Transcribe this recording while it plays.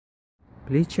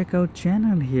Please check out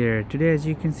channel here. Today, as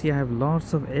you can see, I have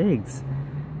lots of eggs,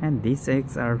 and these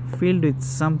eggs are filled with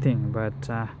something, but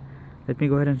let me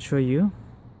go ahead and show you.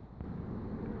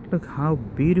 Look how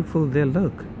beautiful they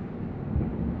look.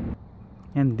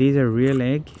 And these are real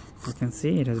egg. You can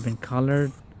see it has been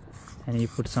colored, and you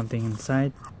put something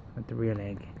inside with the real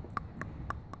egg.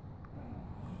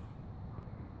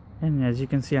 And as you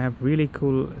can see, I have really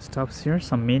cool stuffs here,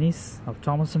 some minis of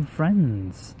Thomas and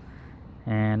Friends.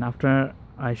 And after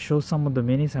I show some of the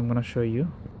minis, I'm gonna show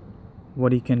you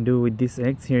what you can do with these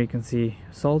eggs. Here you can see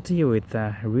Salty with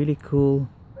a really cool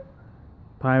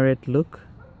pirate look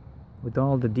with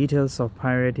all the details of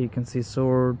pirate. You can see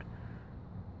sword,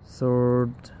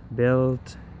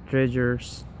 belt,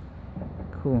 treasures.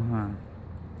 Cool, huh?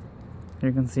 Here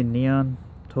you can see Neon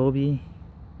Toby.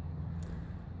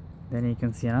 Then you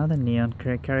can see another neon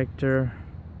character,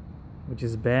 which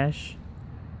is Bash.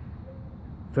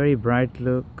 Very bright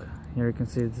look. Here you can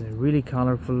see it's really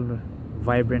colorful,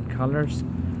 vibrant colors.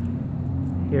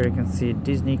 Here you can see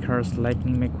Disney Cars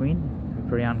Lightning McQueen, a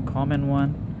very uncommon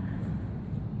one.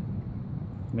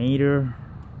 Mater,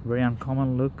 very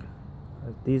uncommon look.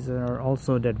 These are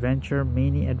also the adventure,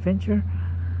 mini adventure,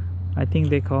 I think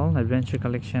they call adventure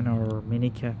collection or mini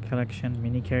collection,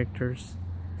 mini characters.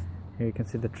 Here you can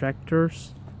see the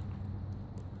tractors.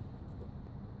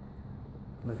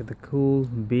 Look at the cool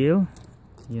Bill.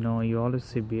 You know, you always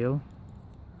see Bill.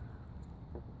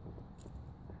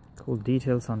 Cool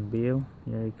details on Bill.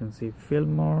 Here you can see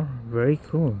Fillmore. Very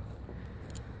cool.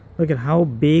 Look at how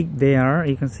big they are.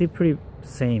 You can see pretty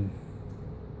same.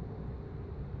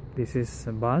 This is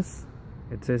a bus.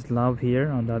 It says love here.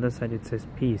 On the other side it says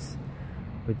peace,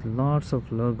 with lots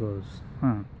of logos.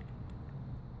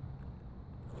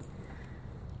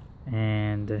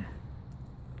 And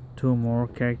two more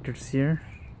characters here.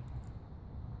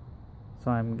 So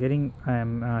I'm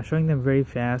showing them very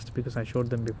fast because I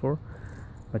showed them before,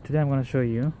 but today I'm going to show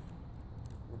you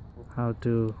how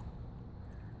to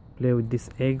play with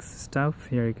this eggs stuff.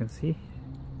 Here you can see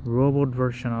robot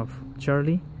version of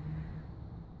Charlie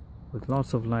with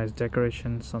lots of nice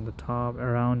decorations on the top,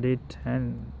 around it,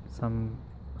 and some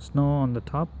snow on the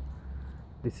top.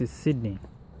 This is Sydney.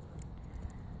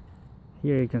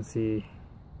 Here you can see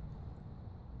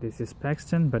this is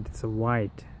Paxton, but it's a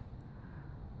white.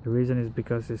 The reason is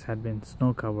because this had been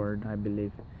snow covered, I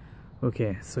believe.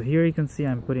 Okay, so here you can see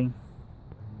I'm putting,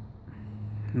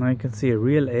 now you can see a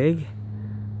real egg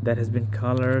that has been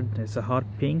colored. It's a hot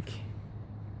pink.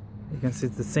 You can see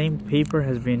it's the same paper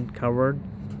has been covered,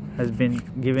 has been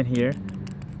given here.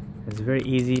 It's very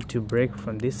easy to break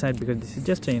from this side because this is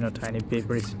just a tiny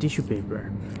paper. It's tissue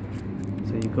paper.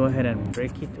 So you go ahead and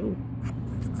break it. Ooh.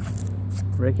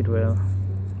 Break it well.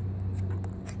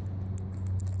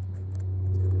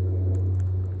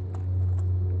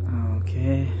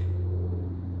 Okay,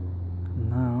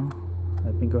 now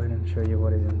let me go ahead and show you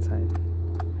what is inside.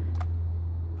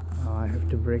 I have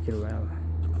to break it well.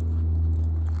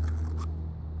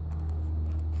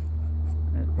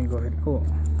 Let me go ahead. Oh,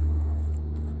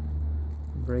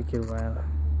 break it well.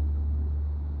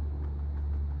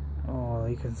 Oh,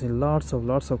 you can see lots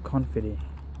of confetti.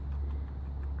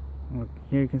 Look,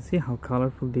 here you can see how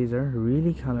colorful these are.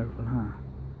 Really colorful, huh?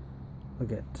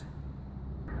 Look at.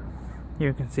 Here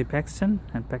you can see Paxton,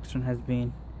 and Paxton has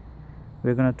been,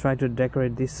 we're gonna try to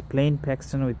decorate this plain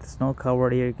Paxton with snow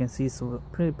covered. Here you can see, so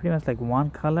pretty much like one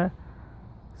color.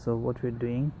 So what we're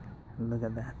doing, look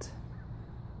at that.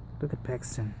 Look at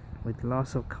Paxton with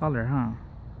lots of color, huh?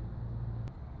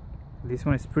 This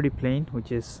one is pretty plain,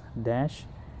 which is Dash.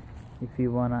 If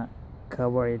you wanna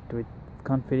cover it with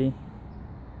confetti,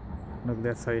 look,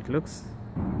 that's how it looks.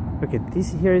 Okay,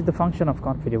 this here is the function of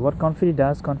confetti. What confetti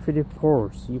does, confetti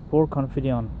pours. You pour confetti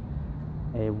on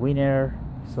a winner.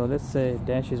 So let's say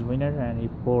Dash is winner and you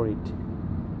pour it.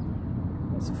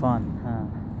 It's fun, huh?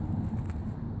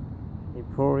 You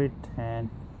pour it and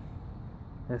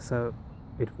that's how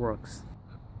it works.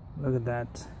 Look at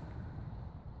that.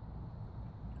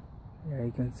 Yeah,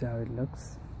 you can see how it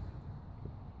looks.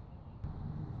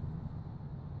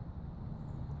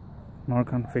 More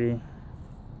confetti.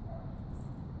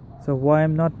 So why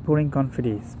I'm not pouring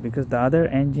confettis? Because the other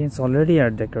engines already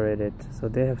are decorated, so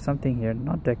they have something here,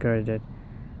 not decorated,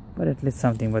 but at least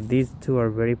something. But these two are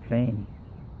very plain,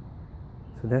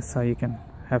 so that's how you can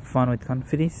have fun with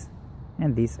confettis.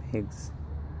 And these eggs,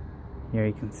 here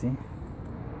you can see.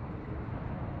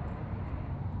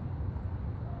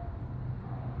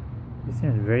 This is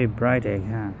a very bright egg,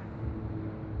 huh?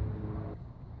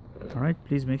 Alright,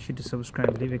 please make sure to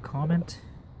subscribe, leave a comment,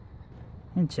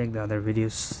 and check the other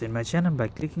videos in my channel by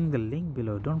clicking the link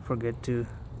below. Don't forget to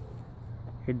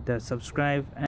hit the subscribe and